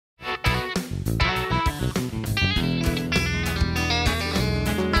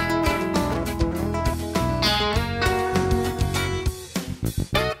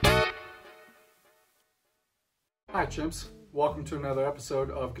Hi chimps, welcome to another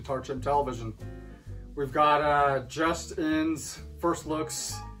episode of Guitar Chimp Television. We've got Just In's First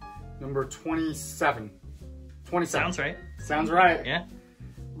Looks number 27. Sounds right. Sounds right. Yeah.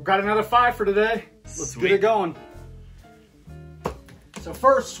 We've got another 5 for today. Let's Sweet. get it going. So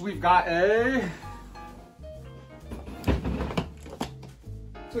first we've got it's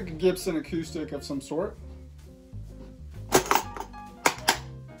like a Gibson acoustic of some sort.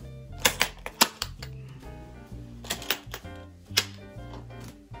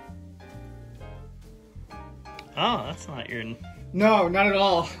 Oh, that's not your... No, not at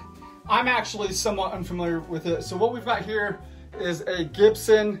all. I'm actually somewhat unfamiliar with it. So what we've got here is a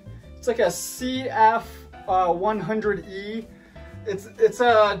Gibson. It's like a CF 100E. It's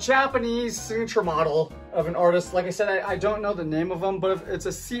a Japanese signature model of an artist. Like I said, I don't know the name of them, but it's a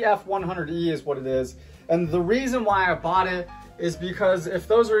CF 100E is what it is. And the reason why I bought it is because if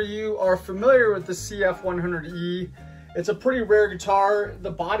those of you are familiar with the CF 100E, it's a pretty rare guitar.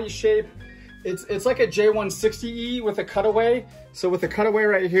 The body shape, it's like a J160E with a cutaway. So with the cutaway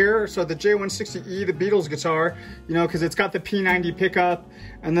right here, so the J160E, the Beatles guitar, you know, because it's got the P90 pickup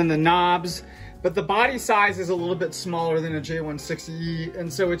and then the knobs, but the body size is a little bit smaller than a J160E,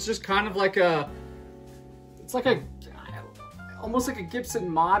 and so it's just kind of like almost like a Gibson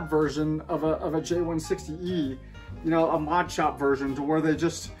mod version of a J160E, you know, a mod shop version to where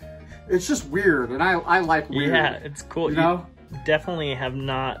it's just weird, and I like weird. Yeah, it's cool. You know? Definitely have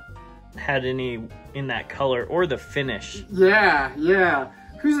not had any in that color or the finish. Yeah, yeah.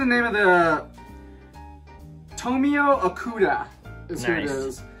 Who's the name of the... Tomio Okuda is who it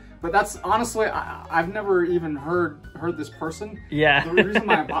is. But that's honestly, I've never even heard this person. Yeah. The reason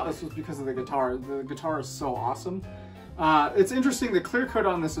why I bought this was because of the guitar. The guitar is so awesome. It's interesting, the clear coat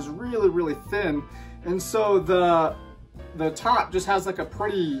on this is really, really thin. And so the top just has like a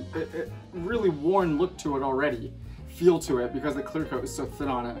pretty, really worn look to it already. Feel to it because the clear coat is so thin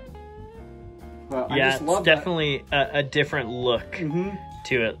on it. But yeah, I just love it's definitely a different look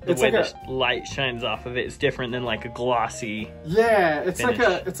to it. The way the light shines off of it is different than like a glossy. Yeah, it's finish.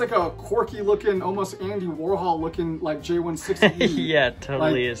 like a quirky looking, almost Andy Warhol looking like J160E. Yeah, it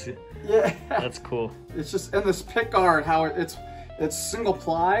totally is. Yeah, that's cool. It's just, and this pick guard, how it's single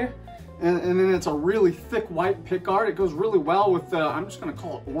ply, and then it's a really thick white pick guard. It goes really well with the, I'm just gonna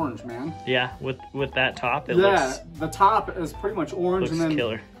call it orange, man. Yeah, with that top, it looks. The top is pretty much orange, Looks and then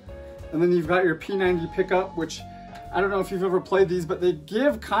killer. And then you've got your P90 pickup, which I don't know if you've ever played these, but they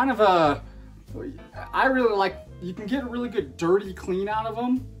give kind of a, I really like, you can get a really good dirty clean out of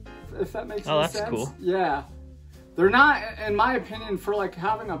them, if that makes any sense. Oh, that's cool. Yeah. They're not, in my opinion, for like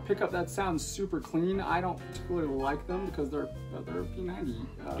having a pickup that sounds super clean, I don't particularly like them because they're P90.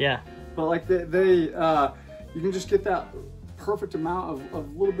 Yeah. But like you can just get that perfect amount of a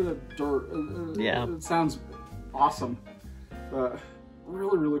little bit of dirt. Yeah. It sounds awesome. But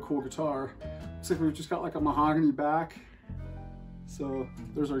really, really cool guitar. Looks like we've just got like a mahogany back. So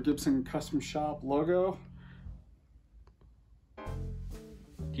there's our Gibson Custom Shop logo.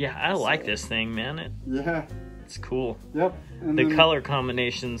 Yeah, I like this thing, man. Yeah. It's cool. Yep. And the color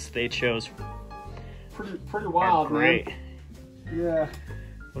combinations they chose pretty wild, great. Man. Yeah.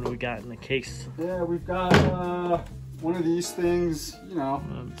 What do we got in the case? Yeah, we've got one of these things, you know.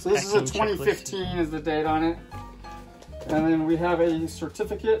 So this is a 2015 checklist. Is the date on it. And then we have a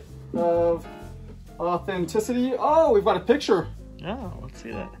certificate of authenticity. Oh, we've got a picture. Oh, let's see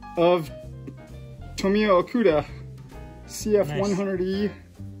that. Of Tomio Okuda, CF 100E.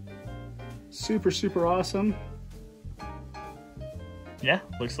 Super, super awesome. Yeah,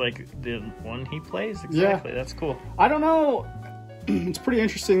 looks like the one he plays. Exactly, yeah. That's cool. I don't know. It's pretty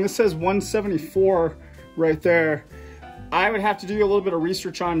interesting. This says 174 right there. I would have to do a little bit of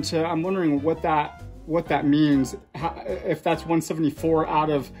research on to, I'm wondering what that means, if that's 174 out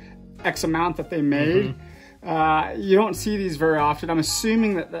of X amount that they made. You don't see these very often. I'm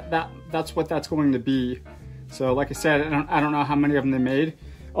assuming that's what that's going to be. So like I said, I don't know how many of them they made.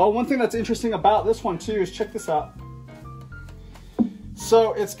 Oh, one thing that's interesting about this one too is, check this out.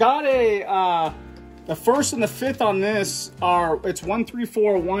 So it's got the first and the fifth on this it's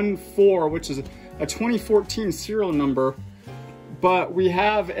 13414, which is a 2014 serial number, but we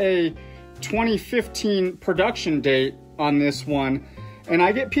have a 2015 production date on this one. And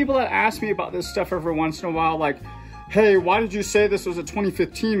I get people that ask me about this stuff every once in a while, like, hey, why did you say this was a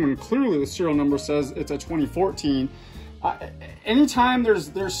 2015 when clearly the serial number says it's a 2014? Anytime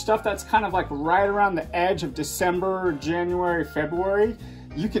there's stuff that's kind of like right around the edge of December, January, February,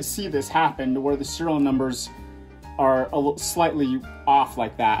 you could see this happen to where the serial numbers are slightly off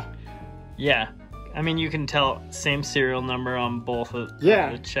like that. Yeah. I mean, you can tell same serial number on both of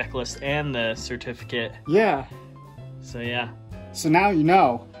the checklist and the certificate. Yeah. So, yeah. So now you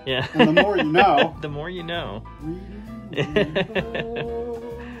know. Yeah. And the more you know. The more you know.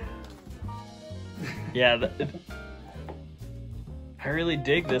 Yeah. I really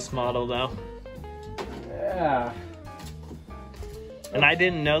dig this model, though. Yeah. And I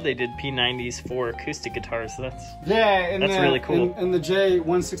didn't know they did P90s for acoustic guitars. So that's really cool. And the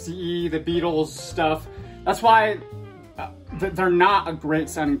J160E, the Beatles stuff. That's why they're not a great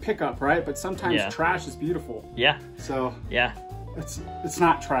sounding pickup, right? But sometimes trash is beautiful. Yeah. So yeah, it's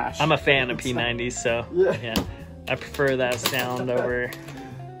not trash. I'm a fan of P90s, so yeah, I prefer that sound over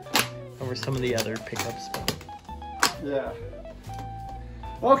some of the other pickups. Yeah.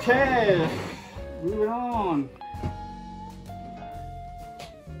 Okay, moving on.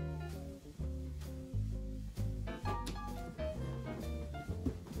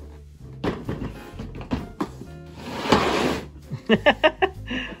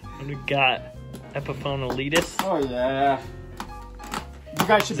 What we got? Epiphone Elitis. Oh yeah. You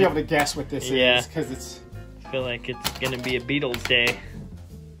guys should be able to guess what this is, because it's... I feel like it's gonna be a Beatles day.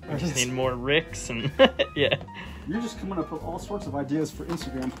 I just need more Ricks and yeah. You're just coming up with all sorts of ideas for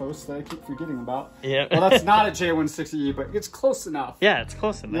Instagram posts that I keep forgetting about. Yeah. Well, that's not a J160E, but it's close enough. Yeah, it's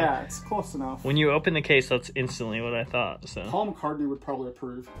close enough. Yeah, it's close enough. When you open the case, that's instantly what I thought. So Paul McCartney would probably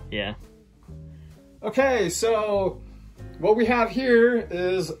approve. Yeah. Okay, so what we have here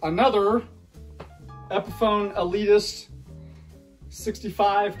is another Epiphone Elitis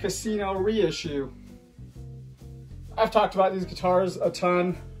 65 Casino reissue. I've talked about these guitars a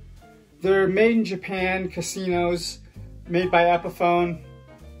ton. They're made in Japan, Casinos, made by Epiphone.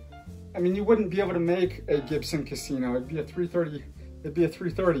 I mean, you wouldn't be able to make a Gibson Casino. It'd be a 330. It'd be a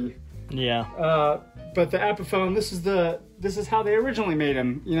 330. Yeah. But the Epiphone, this is how they originally made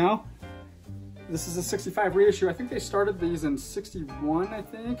them, you know? This is a 65 reissue. I think they started these in 61, I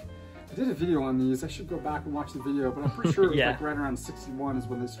think. I did a video on these. I should go back and watch the video, but I'm pretty sure it was like right around 61 is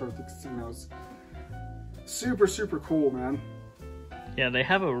when they started the Casinos. Super, super cool, man. Yeah, they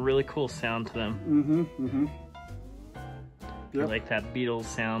have a really cool sound to them. Mm-hmm, mm-hmm. Yep. Like that Beatles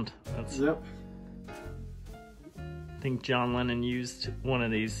sound. That's, yep. I think John Lennon used one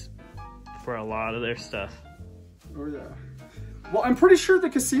of these for a lot of their stuff. Oh, yeah. Well, I'm pretty sure the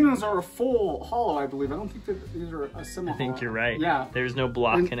Casinos are a full hollow, I believe. I don't think that these are a semi-hollow. I think you're right. Yeah. There's no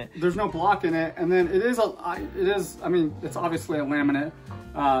block in it. There's no block in it. And then it is, I mean, it's obviously a laminate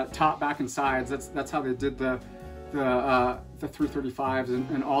top, back, and sides. That's how they did the 335s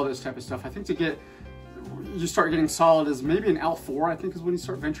and all this type of stuff. I think you start getting solid is maybe an L4, I think is when you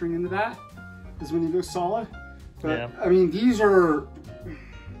start venturing into that, is when you go solid. But yeah. I mean, these are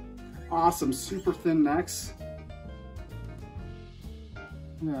awesome, super thin necks.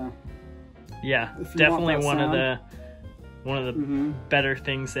 Yeah. Yeah, definitely one of the better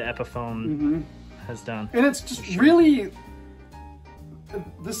things that Epiphone has done. And it's just really,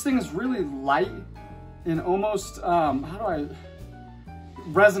 this thing is really light and almost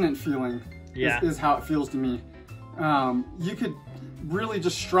resonant feeling. Yeah, is how it feels to me. You could really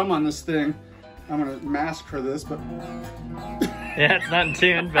just strum on this thing. I'm gonna massacre this, but yeah, it's not in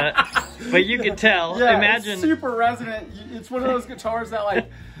tune, but you could tell. Yeah, imagine it's super resonant. It's one of those guitars that like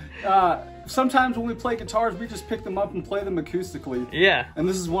sometimes when we play guitars, we just pick them up and play them acoustically. Yeah, and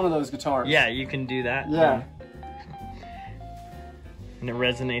this is one of those guitars. Yeah, you can do that. Yeah, and it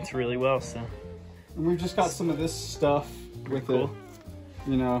resonates really well. So, and we've just got some of this stuff with it.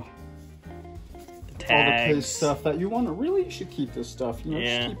 You know. All the case stuff that you want to really, you should keep this stuff. You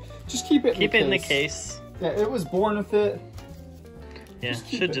know, just keep it. Keep it in the case. Yeah, it was born with it. Yeah,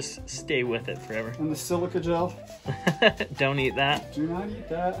 should just stay with it forever. And the silica gel. Don't eat that. Do not eat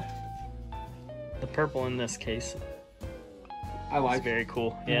that. The purple in this case. I like. It's very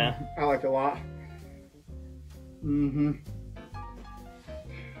cool. Yeah. I like it a lot. Mm-hmm.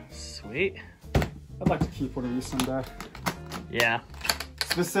 Sweet. I'd like to keep one of these someday. Yeah.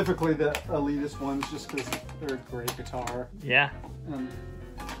 Specifically the Elitis ones, just because they're a great guitar. Yeah.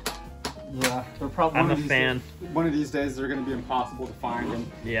 Yeah, they're probably. I'm a fan. One of these days, they're going to be impossible to find, and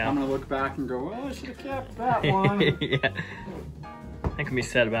I'm going to look back and go, "Oh, I should have kept that one." Yeah. That can be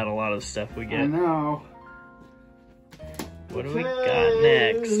said about a lot of the stuff we get. I know. What do we got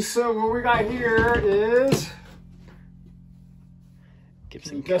next? So what we got here is.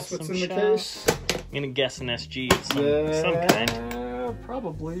 Gibson. Guess what's in the case? I'm gonna guess an SG of some kind.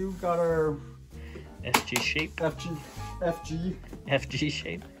 Probably. We've got our SG shape. FG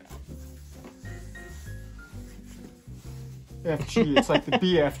shape. FG. It's like the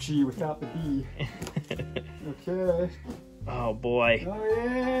BFG without the B. Okay. Oh boy. Oh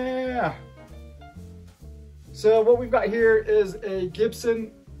yeah. So what we've got here is a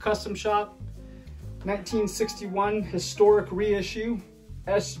Gibson Custom Shop 1961 historic reissue,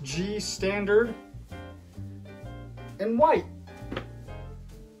 SG standard, in white.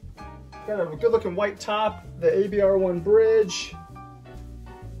 Got a good looking white top, the ABR1 bridge.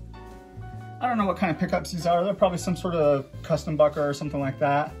 I don't know what kind of pickups these are. They're probably some sort of custom bucker or something like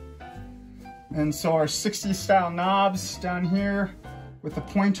that. And so our 60s style knobs down here with the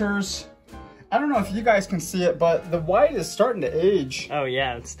pointers. I don't know if you guys can see it, but the white is starting to age. Oh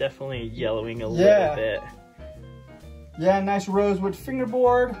yeah, it's definitely yellowing a little bit. Yeah, nice rosewood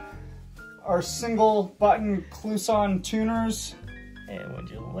fingerboard. Our single button Kluson tuners. Hey, would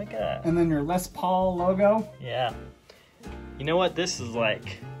you look at that? And then your Les Paul logo. Yeah. You know what this is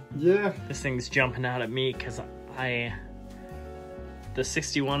like? Yeah. This thing's jumping out at me because the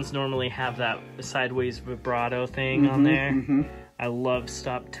 61s normally have that sideways vibrato thing on there. I love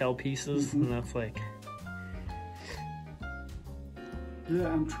stop tailpieces, and that's like...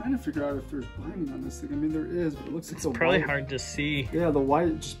 Yeah, I'm trying to figure out if there's binding on this thing. I mean, there is, but it looks like it's probably hard to see. Yeah, the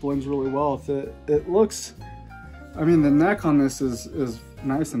white just blends really well with it. It looks... I mean, the neck on this is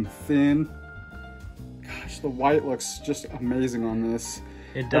nice and thin. Gosh, the white looks just amazing on this.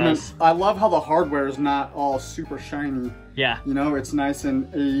 It does. I love how the hardware is not all super shiny. Yeah. You know, it's nice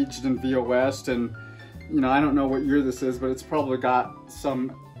and aged and VOS'd, and you know, I don't know what year this is, but it's probably got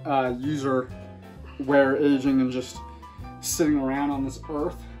some user wear aging and just sitting around on this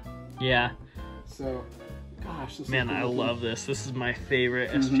earth. Yeah. So, gosh, this man, I love this. This is my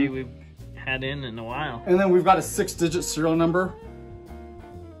favorite SG we've had in a while. And then we've got a 6-digit serial number.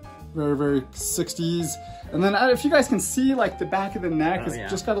 Very, very 60s. And then if you guys can see, like the back of the neck, it's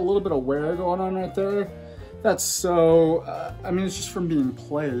just got a little bit of wear going on right there. That's so, I mean, it's just from being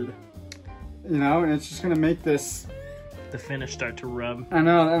played, you know, and it's just gonna make this, the finish start to rub. I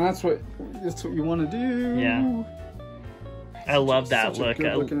know, and that's what you want to do. Yeah. I love that look.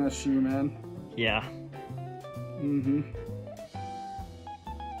 Good looking ass shoe, man. Yeah.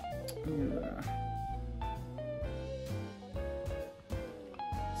 Look at that.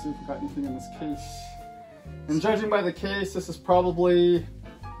 See if we got anything in this case. And judging by the case, this is probably,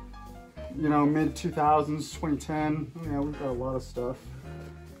 you know, mid 2000s, 2010. Yeah, we've got a lot of stuff.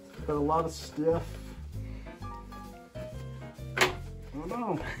 We've got a lot of stuff. I don't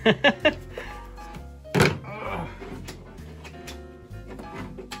know.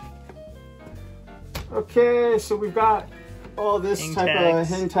 Okay, so we've got all this hang type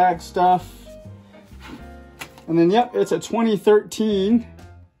tags. Of hang tag stuff. And then, yep, it's a 2013,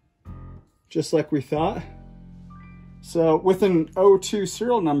 just like we thought. So with an 02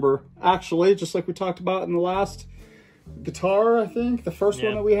 serial number, actually, just like we talked about in the last guitar, I think, the first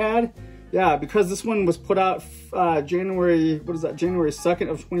one that we had. Yeah, because this one was put out January 2nd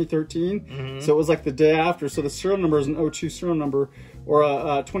of 2013. So it was like the day after. So the serial number is an 02 serial number, or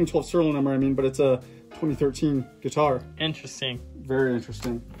a 2012 serial number, I mean, but it's a 2013 guitar. Interesting. Very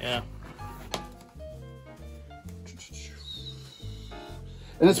interesting. Yeah.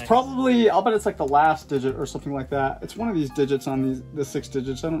 And it's probably, I'll bet it's like the last digit or something like that. It's one of these digits on the 6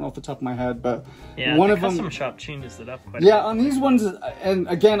 digits. I don't know off the top of my head, but yeah, one the of them. Custom Shop changes it up quite a Yeah, bit. on these ones, and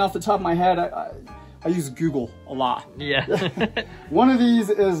again, off the top of my head, I use Google a lot. Yeah. One of these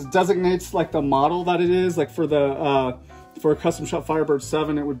designates like the model that it is. Like for the for a Custom Shop Firebird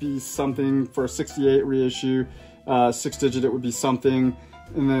 7, it would be something. For a 68 reissue, 6 digit, it would be something.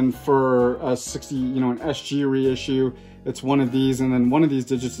 And then for a 60, you know, an SG reissue, it's one of these, and then one of these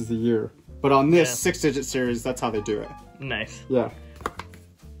digits is the year. But on this 6-digit series, that's how they do it. Nice. Yeah.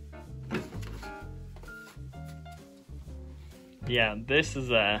 Yeah, this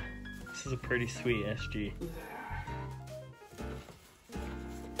is a pretty sweet SG.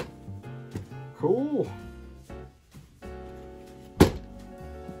 Cool.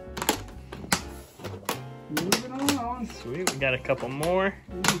 Moving on. Sweet, we got a couple more.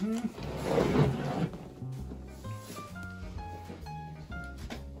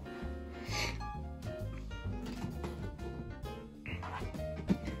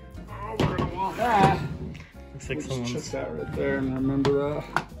 Looks like Check that right there and remember that.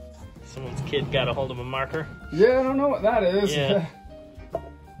 Someone's kid got a hold of a marker. Yeah, I don't know what that is. Yeah.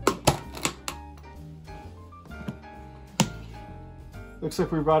 Looks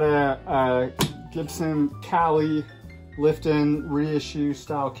like we've got a Gibson Cali lift-in reissue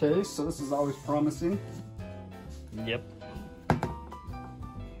style case, so this is always promising. Yep.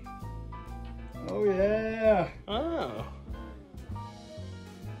 Oh yeah. Oh.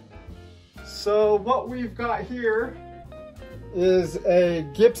 So what we've got here is a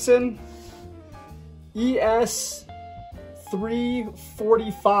Gibson ES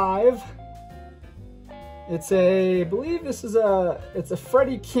 345. It's I believe this is it's a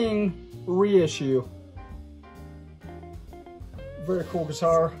Freddie King reissue. Very cool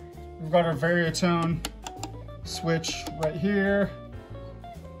guitar. We've got our Variotone switch right here.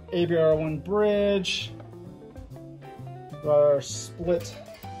 ABR1 bridge. We've got our split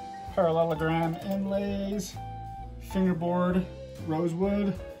parallelogram inlays. Fingerboard,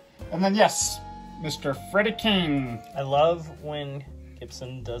 rosewood. And then yes, Mr. Freddie King. I love when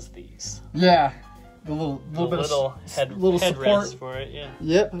Gibson does these. Yeah. The little bit of headrest for it, yeah.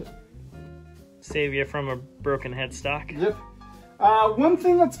 Yep. Save you from a broken headstock. Yep. One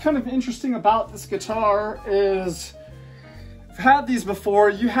thing that's kind of interesting about this guitar is, I've had these before,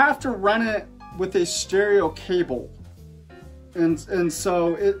 you have to run it with a stereo cable. And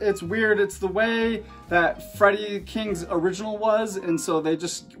so it's weird. It's the way that Freddie King's original was, and so they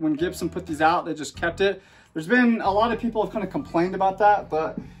just, when Gibson put these out, they just kept it. There's been a lot of people have kind of complained about that,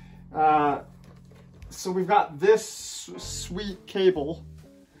 but so we've got this sweet cable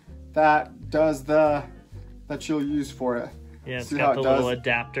that does that you'll use for it. Yeah, it's got the little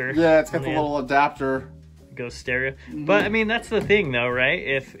adapter. Yeah, it's got the little adapter. Goes stereo. But I mean, that's the thing though, right?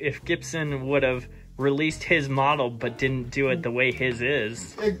 If Gibson would have released his model but didn't do it the way his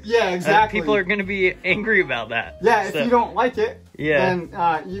is, yeah, exactly, people are going to be angry about that. Yeah, if you don't like it, yeah, then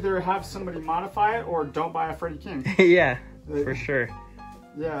either have somebody modify it or don't buy a Freddie King. Yeah, for sure.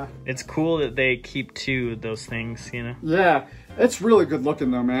 Yeah, it's cool that they keep to those things, you know. Yeah, it's really good looking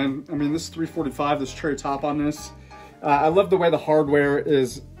though, man. I mean, this 345, this cherry top on this, I love the way the hardware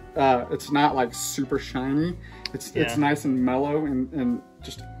is. It's not like super shiny. It's nice and mellow and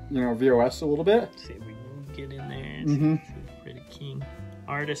just, you know, VOS a little bit. Let's see if we can get in there. Freddie King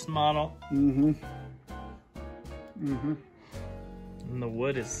artist model. And the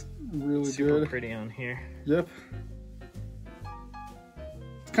wood is really super good. Pretty on here. Yep.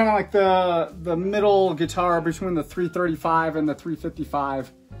 It's kind of like the middle guitar between the 335 and the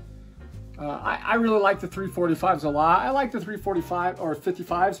 355. I really like the 345s a lot. I like the 345 or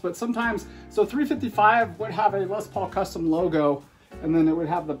 55s, but sometimes, so 355 would have a Les Paul custom logo, and then it would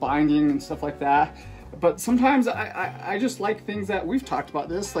have the binding and stuff like that. But sometimes I just like things that we've talked about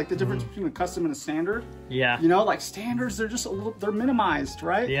this, like the difference between a custom and a standard. Yeah. You know, like standards, they're just a little, they're minimized,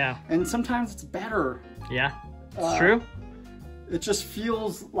 right? Yeah. And sometimes it's better. Yeah, it's true. It just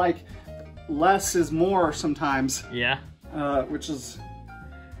feels like less is more sometimes. Yeah. Which is,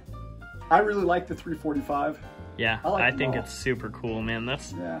 I really like the 345. Yeah, I think it's super cool, man.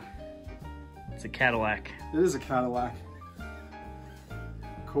 It's a Cadillac. It is a Cadillac.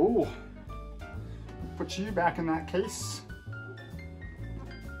 Cool. Put you back in that case.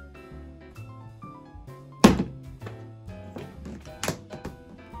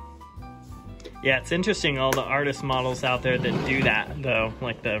 Yeah, it's interesting, all the artist models out there that do that, though.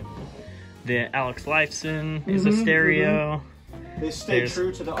 Like the Alex Lifeson is a stereo. They stay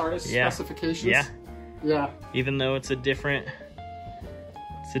true to the artist specifications. Yeah. Yeah. Even though it's a different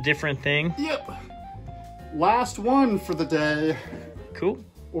thing. Yep. Last one for the day. Cool.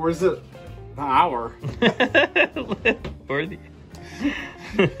 Or is it the hour? Or the...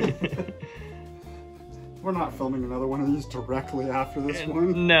 We're not filming another one of these directly after this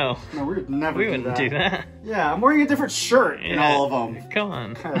one. No. No, we would never do that. We wouldn't do that. Yeah, I'm wearing a different shirt in all of them. Come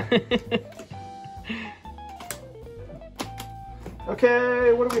on.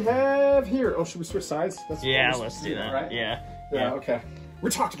 Okay, what do we have here? Oh, should we switch sides? Let's do that. Right? Yeah. Yeah, okay. We're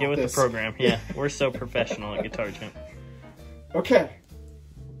talking about this. Get with the program. Yeah, we're so professional at Guitar Champ. Okay.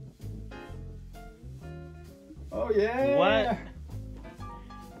 Oh, yeah. What?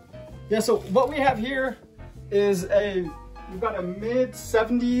 Yeah, so what we have here is we've got a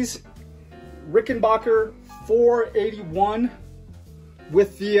mid-70s Rickenbacker 481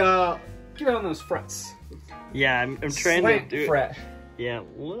 with the, get on those frets. Yeah, I'm trying Slant to do fret. Yeah,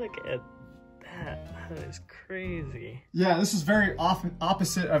 look at that. That is crazy. Yeah, this is very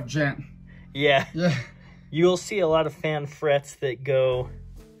opposite of gent. Yeah. Yeah. You'll see a lot of fan frets that go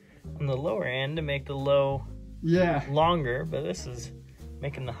on the lower end to make the low longer, but this is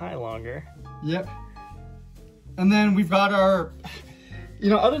making the high longer. Yep. And then we've got our, you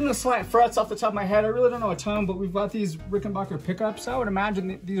know, other than the slant frets off the top of my head, I really don't know a ton, but we've got these Rickenbacker pickups. I would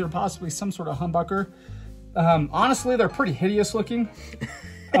imagine these are possibly some sort of humbucker. Honestly, they're pretty hideous looking.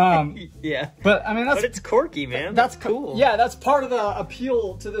 Yeah. But I mean, but it's quirky, man. That's cool. Yeah, that's part of the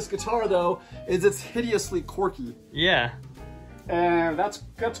appeal to this guitar, though, is it's hideously quirky. Yeah. And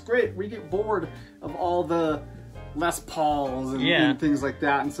that's great. We get bored of all the Les Pauls and things like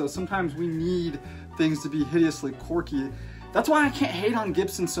that, and so sometimes we need things to be hideously quirky. That's why I can't hate on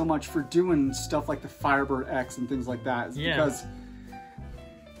Gibson so much for doing stuff like the Firebird X and things like that. It's because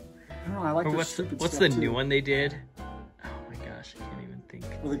I don't know, I like their stupid what's stuff the new too. one they did? Oh my gosh, I can't even think.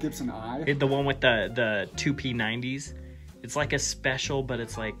 Or the Gibson I? The one with the 2P90s. It's like a special, but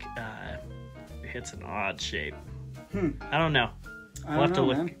it's like it's an odd shape. I don't know. We'll have to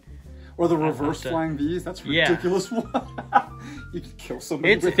look. Man. Or the reverse flying V's. That's ridiculous. Yeah. You could kill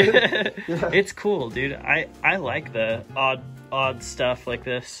somebody with it. Yeah. It's cool, dude. I like the odd stuff like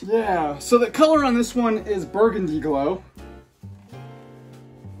this. Yeah. So the color on this one is Burgundy Glow.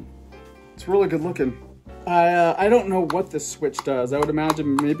 It's really good looking. I don't know what this switch does. I would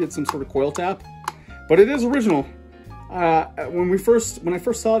imagine maybe it's some sort of coil tap, but it is original. When I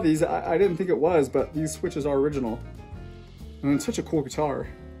first saw these, I didn't think it was, but these switches are original. And it's such a cool guitar.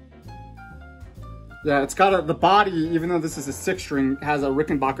 Yeah, it's got the body, even though this is a 6-string, has a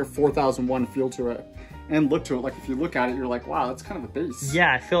Rickenbacker 4001 feel to it. And look to it, like if you look at it, you're like, wow, that's kind of a bass.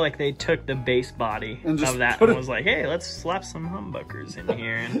 Yeah, I feel like they took the bass body of that and was like, hey, let's slap some humbuckers in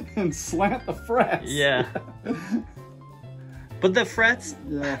here. And slant the frets. Yeah. But the frets,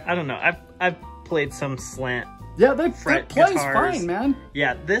 yeah. I don't know. I've played some slant. Yeah, they fret plays guitars. Fine, man.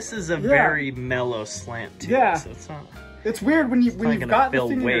 Yeah, this is a very mellow slant too. Yeah. So it's not... It's weird when you've got the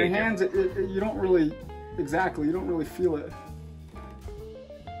thing in your different. hands, you don't really, you don't really feel it.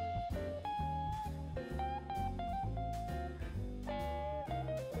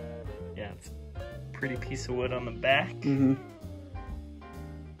 Yeah, it's a pretty piece of wood on the back. Mm-hmm.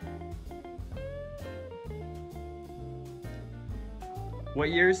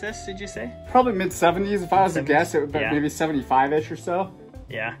 What year is this, did you say? Probably mid-70s. If I was to guess, it would be maybe 75-ish or so.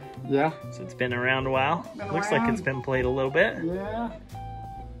 Yeah. Yeah. So it's been around a while. Looks like it's been played a little bit. Yeah.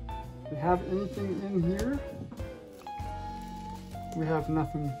 We have anything in here? We have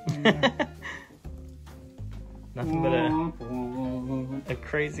nothing. Nothing but a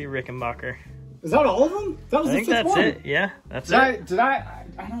crazy Rickenbacker. Is that all of them? That was I think that's one. it. Yeah, that's it. I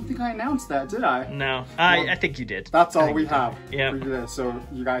don't think I announced that, did I? No, I think you did. That's all we have. Yeah. So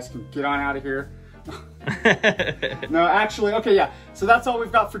you guys can get on out of here. No, actually, okay, yeah. So that's all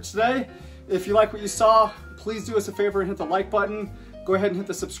we've got for today. If you like what you saw, please do us a favor and hit the like button. Go ahead and hit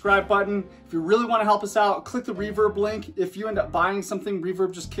the subscribe button. If you really want to help us out, click the Reverb link. If you end up buying something,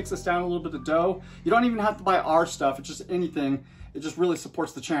 Reverb just kicks us down a little bit of dough. You don't even have to buy our stuff. It's just anything. It just really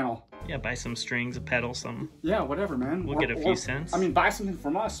supports the channel. Yeah, buy some strings, a pedal, something. Yeah, whatever, man. We'll get a few cents. I mean, buy something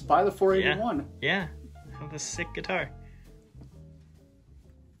from us. Buy the 481. Yeah. Have a sick guitar.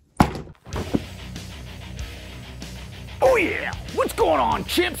 Oh yeah! What's going on,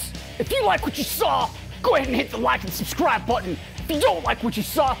 chips? If you like what you saw, go ahead and hit the like and subscribe button. If you don't like what you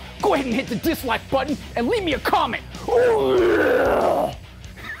saw, go ahead and hit the dislike button and leave me a comment. Oh, yeah.